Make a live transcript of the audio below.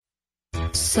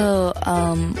So,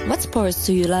 what sports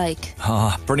do you like?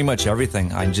 Pretty much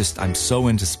everything. I'm so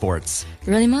into sports.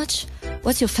 Really much?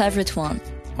 What's your favorite one?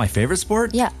 My favorite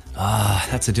sport? Yeah.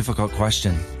 That's a difficult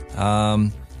question.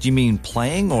 Do you mean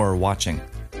playing or watching?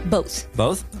 Both.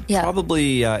 Both? Yeah.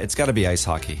 Probably, it's got to be ice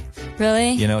hockey.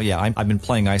 Really? You know, yeah, I've been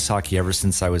playing ice hockey ever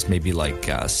since I was maybe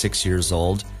 6 years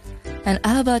old. And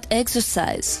how about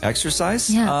exercise? Exercise?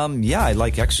 Yeah. Yeah, I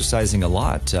like exercising a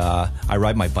lot. I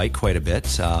ride my bike quite a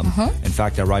bit. In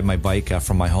fact, I ride my bike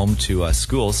from my home to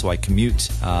school, so I commute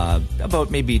about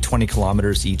maybe 20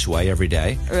 kilometers each way every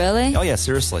day. Really? Oh, yeah,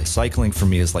 seriously. Cycling for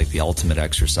me is like the ultimate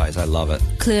exercise. I love it.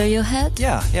 Clear your head?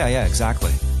 Yeah,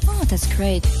 exactly. Oh, that's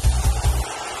great.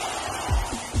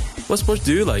 What sports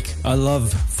do you like? I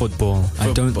love football.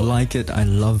 I don't like it. I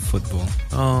love football.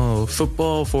 Oh,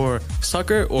 football for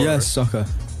soccer or? Yes, soccer.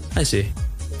 I see.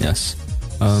 Yes.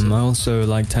 I also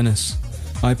like tennis.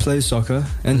 I play soccer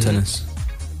and tennis.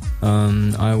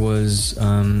 I was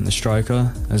a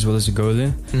striker as well as a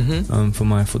goalie for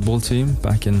my football team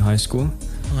back in high school.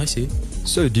 Oh, I see.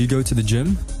 So, do you go to the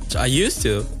gym? I used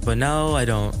to, but now I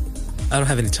don't. I don't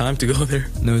have any time to go there.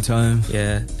 No time?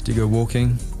 Yeah. Do you go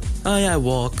walking? Oh, yeah, I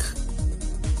walk.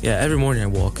 Yeah, every morning I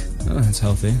walk. Oh, that's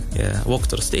healthy. Yeah, I walk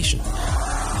to the station.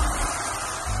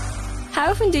 How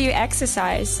often do you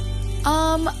exercise?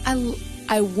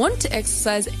 I want to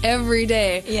exercise every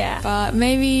day. Yeah. But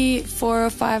maybe 4 or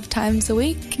 5 times a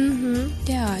week. Mm-hmm.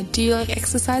 Yeah. Do you like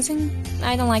exercising?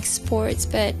 I don't like sports,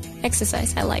 but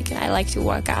exercise, I like it. I like to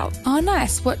work out. Oh,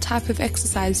 nice. What type of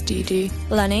exercise do you do?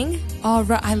 Running. Oh,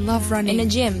 I love running. In a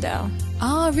gym, though.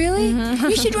 Oh, really?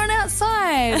 You should run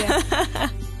outside.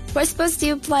 What sports do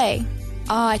you play?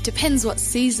 Oh, it depends what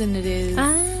season it is.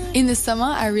 In the summer,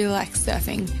 I really like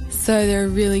surfing. So they're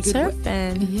really good.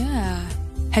 Surfing. Yeah.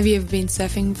 Have you ever been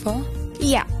surfing before?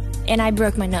 Yeah. And I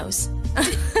broke my nose.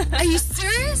 Are you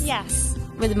serious? Yes.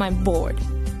 With my board.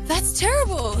 That's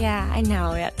terrible. Yeah, I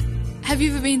know it. Have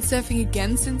you ever been surfing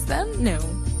again since then? No.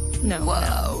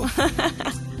 Whoa.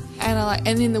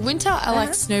 And in the winter, I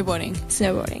like snowboarding.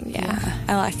 Snowboarding, yeah.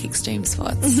 I like extreme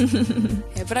sports.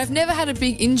 Yeah, but I've never had a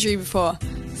big injury before,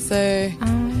 so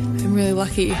I'm really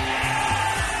lucky.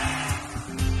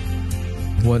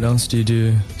 What else do you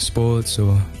do? Sports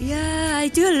or? Yeah, I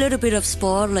do a little bit of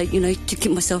sport, to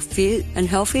keep myself fit and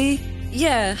healthy.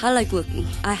 Yeah, I like working.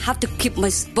 I have to keep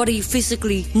my body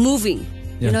physically moving.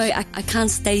 Yes. I can't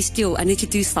stay still. I need to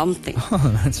do something.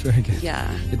 Oh, that's very good. Yeah.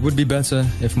 It would be better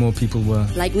if more people were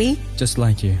like me. Just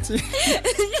like you.